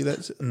writing. Really,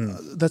 that's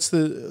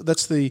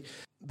the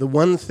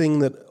one thing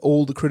that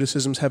all the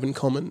criticisms have in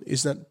common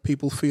is that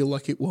people feel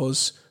like it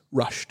was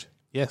rushed,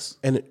 Yes.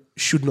 and it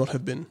should not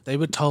have been. They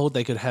were told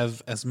they could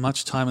have as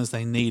much time as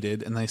they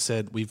needed, and they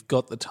said, "We've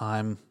got the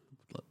time.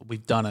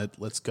 We've done it.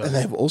 Let's go." And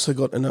they've also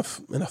got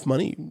enough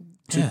money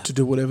to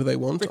do whatever they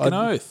want. Frickin'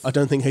 oath. I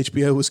don't think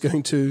HBO was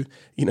going to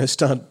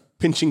start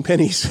pinching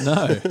pennies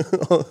No.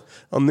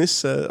 on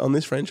this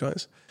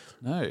franchise.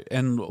 No,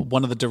 and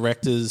one of the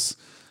directors,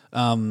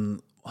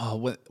 when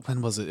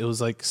was it? It was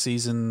like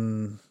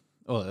season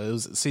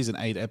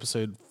 8,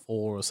 episode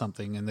 4 or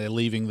something, and they're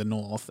leaving the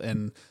North,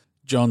 and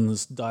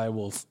John's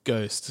direwolf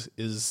ghost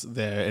is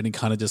there, and he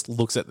kind of just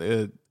looks at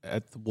the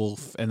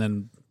wolf and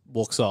then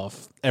walks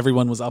off.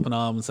 Everyone was up in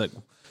arms, like,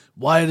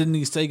 why didn't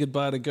he say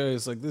goodbye to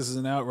Ghost? Like, this is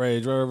an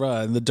outrage, rah, rah,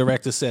 rah. And the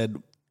director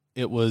said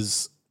it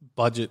was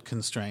budget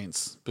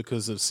constraints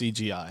because of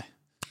CGI.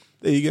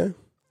 There you go.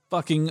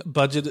 Fucking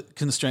budget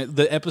constraint.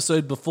 The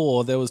episode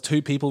before, there was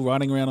 2 people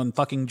riding around on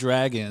fucking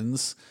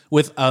dragons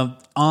with an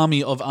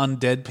army of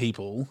undead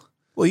people.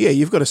 Well, yeah,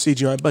 you've got a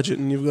CGI budget,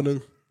 and you've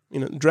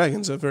got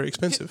dragons are very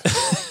expensive.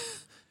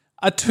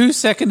 A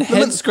 2-second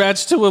head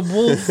scratch to a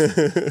wolf.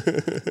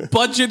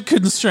 Budget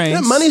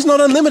constraints. Money's not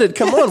unlimited.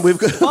 Come on, we've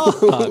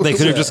got. They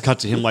could have just cut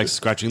to him like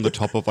scratching the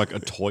top of like a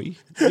toy.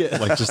 Yeah.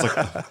 Like just like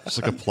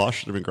a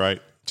plush. It'd have been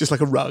great. Just like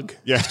a rug.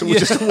 Yeah.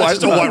 Just a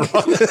white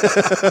rug.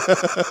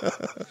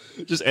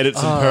 Just edit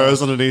some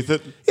purrs underneath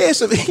it.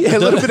 Yeah, a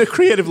little bit of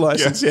creative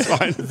license. It's Yeah.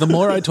 fine. The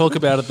more I talk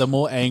about it, the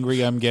more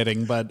angry I'm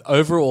getting. But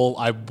overall,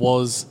 I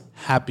was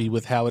happy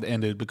with how it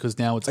ended because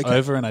now it's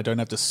over and I don't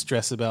have to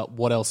stress about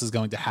what else is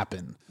going to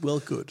happen. Well,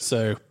 good.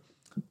 So,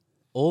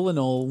 all in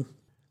all,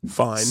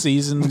 Fine.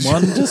 season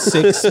 1 to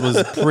 6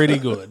 was pretty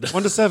good.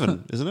 1 to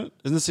 7, isn't it?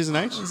 Isn't this season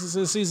 8?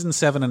 Season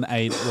 7 and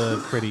 8 were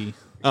pretty.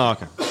 Oh,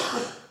 okay.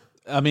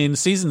 I mean,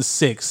 season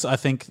 6, I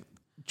think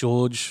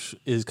George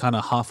is kind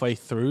of halfway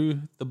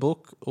through the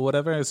book or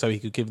whatever, so he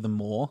could give them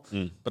more.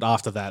 But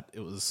after that, it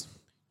was.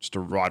 Just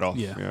a write-off.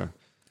 Yeah.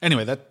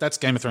 Anyway, that's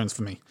Game of Thrones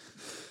for me.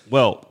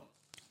 Well,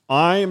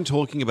 I am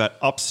talking about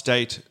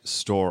Upstate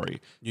Story.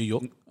 New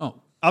York. Oh,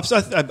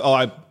 Upstate.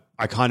 I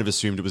kind of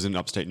assumed it was in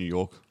upstate New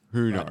York.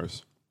 Who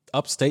knows?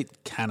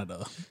 upstate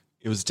Canada.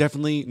 It was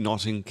definitely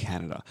not in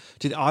Canada.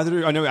 Did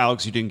either? I know,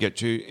 Alex, you didn't get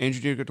to.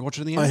 Andrew, did you get to watch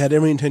it in the end? I had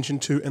every intention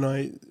to, and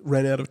I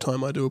ran out of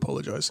time. I do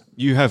apologise.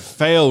 You have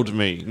failed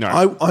me.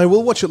 No. I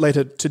will watch it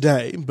later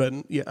today, but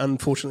yeah,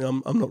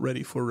 unfortunately, I'm not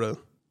ready for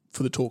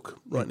the talk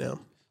right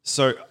now.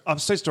 So,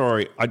 Upstate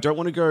Story, I don't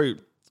want to go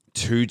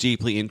too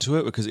deeply into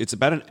it because it's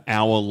about an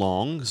hour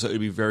long, so it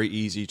would be very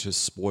easy to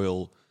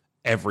spoil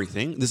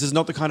everything. This is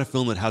not the kind of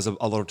film that has a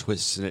lot of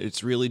twists in it.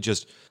 It's really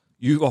just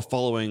you are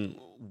following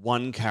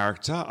one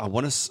character.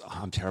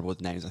 I'm terrible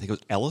with names. I think it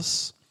was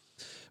Ellis,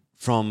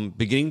 from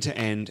beginning to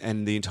end,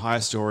 and the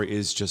entire story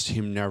is just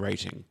him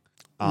narrating.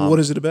 What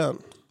is it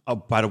about?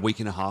 About a week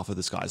and a half of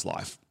this guy's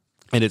life.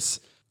 And it's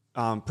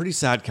pretty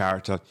sad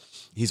character.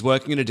 He's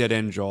working in a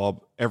dead-end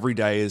job. Every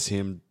day is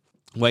him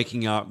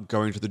waking up,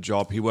 going to the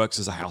job. He works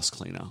as a house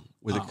cleaner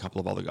with a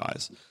couple of other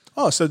guys.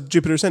 Oh, so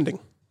Jupiter Ascending.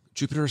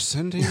 Jupiter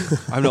Ascending?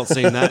 I've not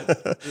seen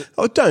that.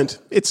 Oh, don't.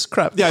 It's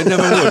crap. Yeah, I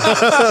never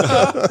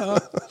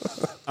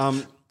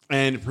would.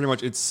 And pretty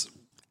much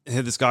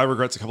this guy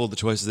regrets a couple of the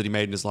choices that he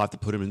made in his life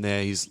that put him in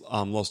there. He's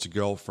lost a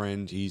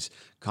girlfriend. He's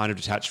kind of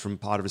detached from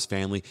part of his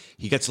family.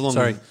 He gets along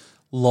Sorry,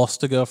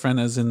 lost a girlfriend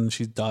as in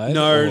she died?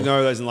 No, or-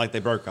 no, as in like they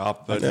broke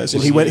up. But As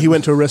in he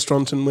went to a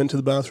restaurant and went to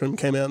the bathroom,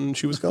 came out, and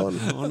she was gone.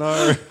 Oh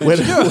no, Where-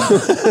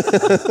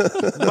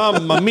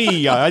 Mamma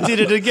mia! I did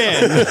it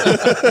again.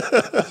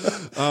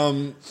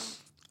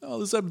 Oh,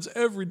 this happens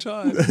every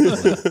time.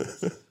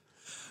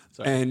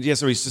 And yeah,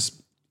 so he's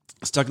just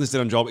stuck in this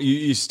dead-end job.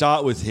 You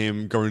start with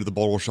him going to the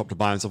bottle shop to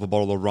buy himself a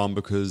bottle of rum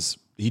because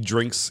he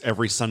drinks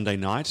every Sunday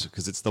night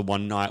because it's the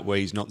one night where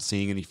he's not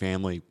seeing any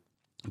family,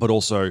 but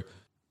also,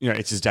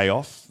 it's his day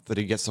off that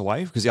he gets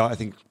away because I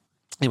think.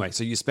 Anyway,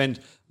 so you spend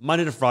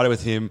Monday to Friday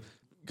with him,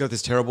 got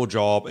this terrible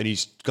job, and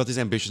he's got these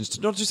ambitions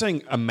to not just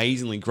saying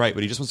amazingly great,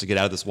 but he just wants to get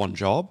out of this one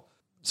job.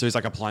 So he's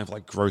like applying for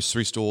like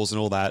grocery stores and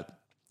all that,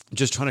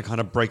 just trying to kind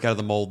of break out of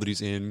the mold that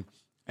he's in.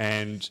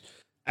 And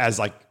as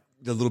like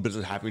the little bit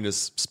of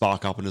happiness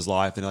spark up in his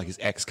life, and like his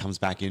ex comes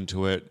back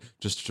into it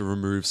just to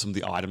remove some of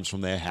the items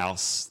from their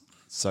house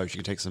so she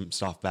can take some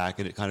stuff back,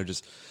 and it kind of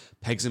just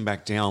pegs him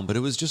back down. But it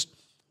was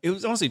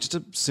honestly just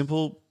a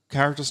simple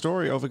character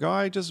story of a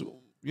guy just,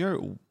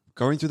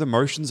 going through the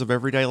motions of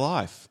everyday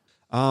life.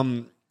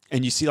 And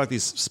you see like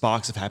these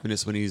sparks of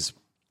happiness when he's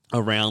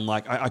around,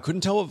 like, I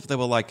couldn't tell if they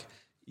were like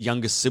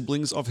younger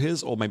siblings of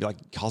his or maybe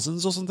like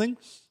cousins or something,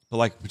 but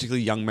like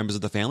particularly young members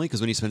of the family,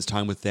 because when he spends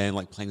time with them,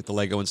 like playing with the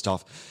Lego and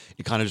stuff,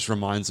 it kind of just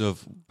reminds him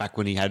of back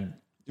when he had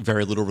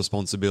very little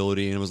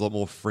responsibility and was a lot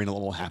more free and a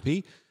lot more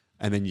happy.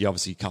 And then you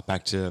obviously cut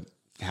back to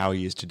how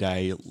he is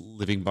today,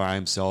 living by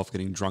himself,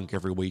 getting drunk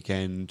every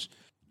weekend,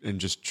 and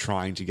just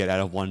trying to get out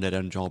of one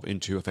dead-end job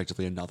into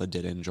effectively another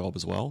dead-end job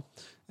as well.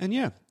 And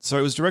yeah, so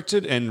it was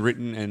directed and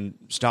written and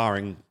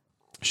starring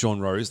Sean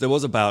Rose. There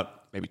was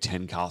about maybe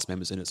 10 cast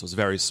members in it, so it was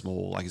very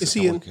small. Like, Is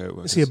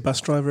he a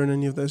bus driver in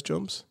any of those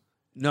jobs?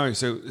 No,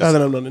 so... Oh,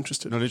 then I'm not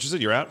interested. Not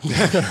interested? You're out?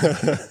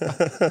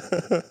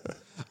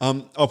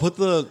 I'll put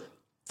the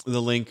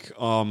link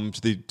to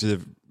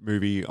the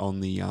movie on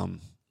the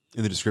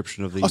in the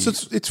description of the... Oh, so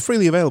it's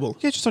freely available?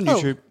 Yeah, just on Oh,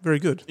 YouTube. very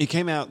good. It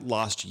came out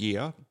last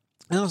year.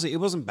 And honestly, it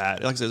wasn't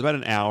bad. Like I said, it was about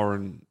an hour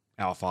and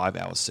hour 5,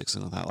 hour 6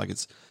 and all that. Like,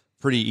 it's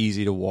pretty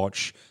easy to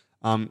watch.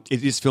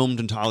 It is filmed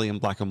entirely in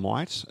black and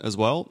white as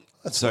well.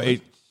 So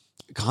it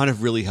kind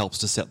of really helps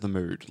to set the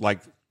mood.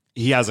 Like,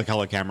 he has a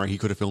color camera. He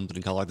could have filmed it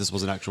in color. Like, this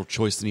was an actual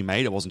choice that he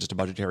made. It wasn't just a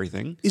budgetary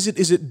thing. Is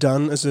it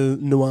done as a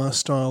noir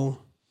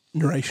style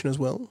narration as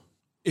well?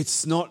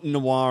 It's not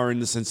noir in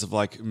the sense of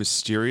like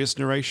mysterious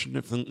narration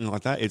or something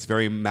like that. It's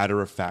very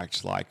matter of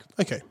fact. Like,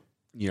 Okay.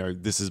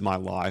 this is my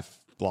life.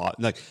 Blah.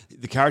 Like,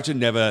 the character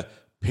never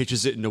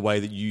pitches it in a way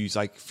that you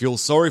like feel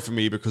sorry for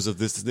me because of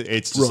this.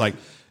 It's just like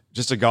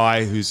just a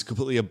guy who's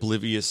completely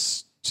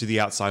oblivious to the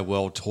outside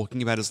world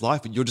talking about his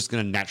life, and you're just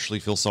going to naturally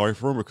feel sorry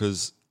for him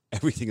because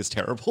everything is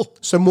terrible.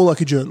 So more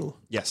like a journal,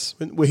 Yes.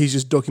 where he's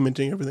just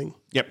documenting everything.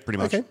 Yep, pretty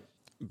much. Okay.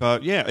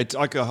 But yeah, it's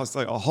like a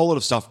whole lot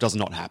of stuff does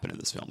not happen in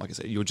this film. Like I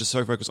said, you're just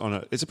so focused on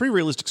it. It's a pretty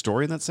realistic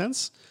story in that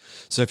sense.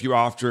 So if you're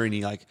after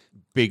any like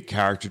big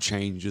character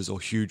changes or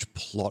huge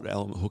plot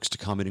element hooks to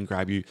come in and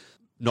grab you,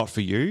 not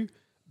for you.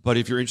 But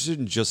if you're interested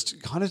in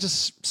just kind of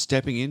just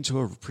stepping into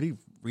a pretty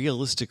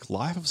realistic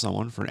life of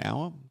someone for an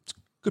hour, it's a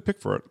good pick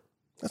for it.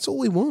 That's all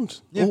we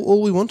want. Yeah.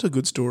 All we want are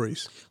good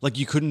stories. Like,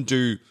 you couldn't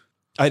do...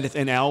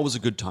 An hour was a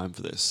good time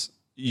for this.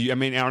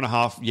 Hour and a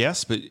half,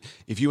 yes, but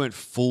if you went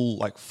full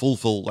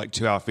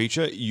 2-hour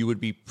feature, you would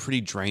be pretty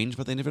drained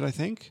by the end of it, I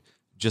think,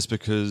 just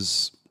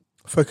because...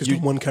 Focused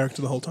on one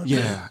character the whole time.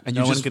 Yeah. And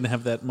No you one just... can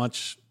have that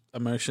much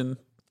emotion.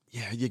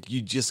 Yeah,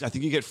 you just... I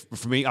think you get...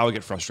 For me, I would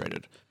get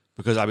frustrated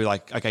because I'd be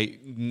like, okay,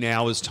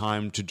 now is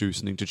time to do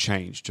something, to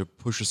change, to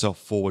push yourself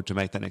forward, to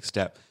make that next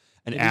step.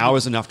 An hour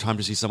is enough time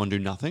to see someone do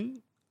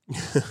nothing.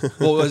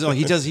 Well,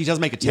 he does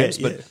make attempts,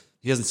 Yeah, but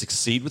he doesn't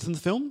succeed within the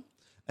film.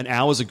 An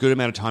hour is a good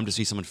amount of time to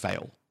see someone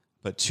fail.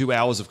 But 2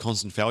 hours of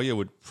constant failure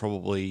would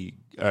probably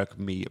irk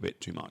me a bit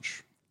too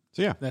much.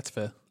 So yeah, That's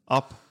fair.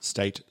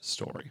 Upstate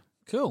Story.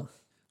 Cool.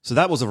 So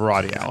that was a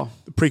variety hour.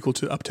 The prequel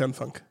to Uptown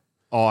Funk.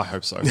 Oh, I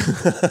hope so.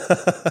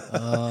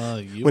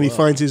 When he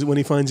finds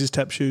his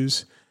tap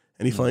shoes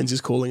and he finds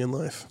his calling in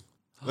life.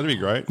 That'd be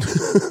great.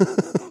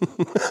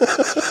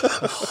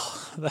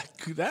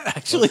 That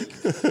actually.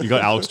 You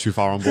got Alex too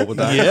far on board with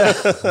that. Yeah.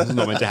 It's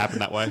not meant to happen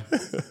that way.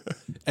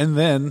 And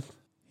then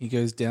he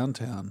goes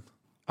downtown.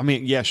 I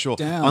mean, yeah, sure.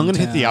 I'm going to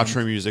hit the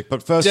Downtown. outro music,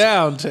 but first,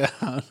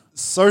 Downtown.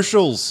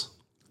 socials.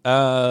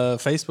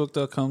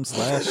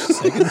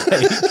 Facebook.com/second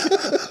take.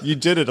 You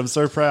did it. I'm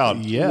so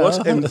proud. Yeah.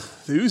 What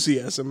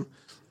enthusiasm.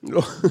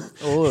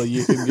 Or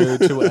you can go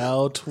to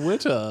our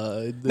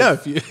Twitter. No.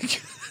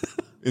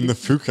 In the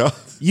Fuka.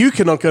 You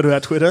cannot go to our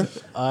Twitter.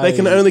 They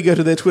can only go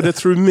to their Twitter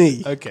through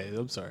me. Okay,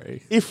 I'm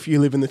sorry. If you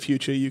live in the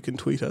future, you can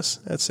tweet us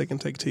at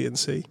Second Take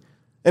TNC.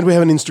 And we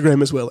have an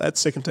Instagram as well, at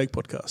Second Take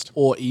Podcast.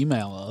 Or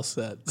email us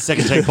at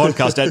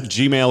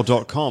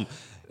secondtakepodcast@gmail.com.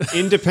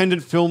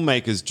 Independent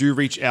filmmakers, do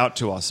reach out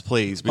to us,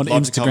 please. We'd on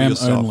love to cover your Instagram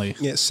stuff. only.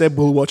 Yeah, Seb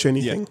will watch Yeah,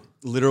 anything.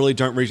 literally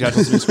don't reach out to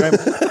us on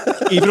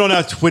Instagram. Even on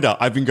our Twitter,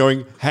 I've been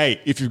going, hey,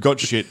 if you've got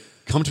shit,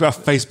 come to our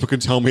Facebook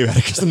and tell me about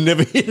it because I'm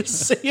never here to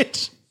see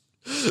it.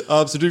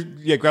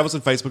 Grab us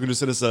on Facebook and just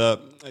send us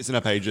it's in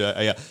our page,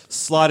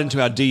 slide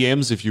into our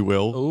DMs, if you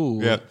will.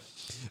 Ooh. Yeah.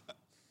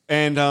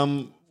 And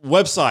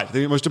website,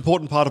 the most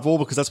important part of all,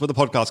 because that's where the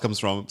podcast comes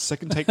from,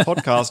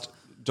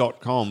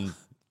 secondtakepodcast.com.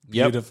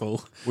 Yep.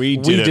 Beautiful. We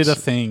did a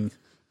thing.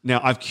 Now,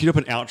 I've queued up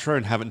an outro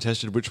and haven't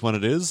tested which one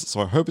it is,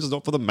 so I hope it's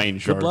not for the main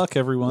show. Good luck,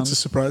 everyone. It's a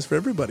surprise for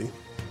everybody.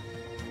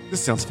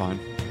 This sounds fine.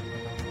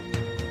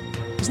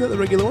 Isn't that the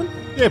regular one?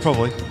 Yeah,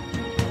 probably.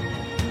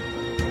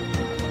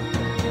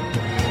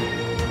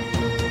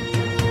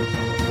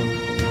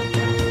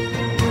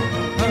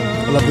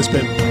 I love this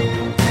bit.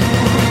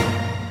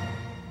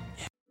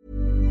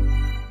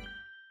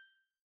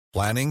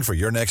 Planning for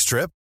your next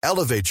trip?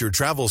 Elevate your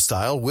travel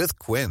style with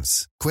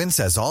Quince. Quince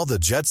has all the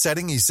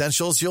jet-setting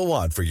essentials you'll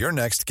want for your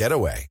next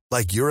getaway,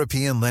 like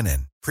European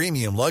linen,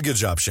 premium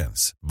luggage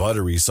options,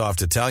 buttery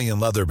soft Italian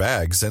leather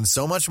bags, and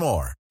so much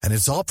more. And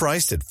it's all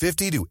priced at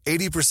 50 to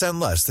 80%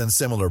 less than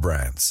similar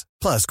brands.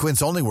 Plus,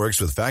 Quince only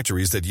works with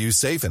factories that use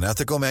safe and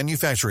ethical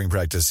manufacturing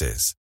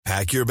practices.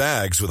 Pack your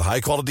bags with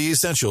high-quality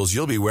essentials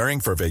you'll be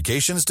wearing for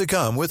vacations to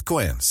come with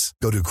Quince.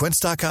 Go to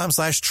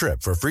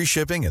quince.com/trip for free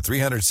shipping and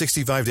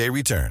 365-day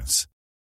returns.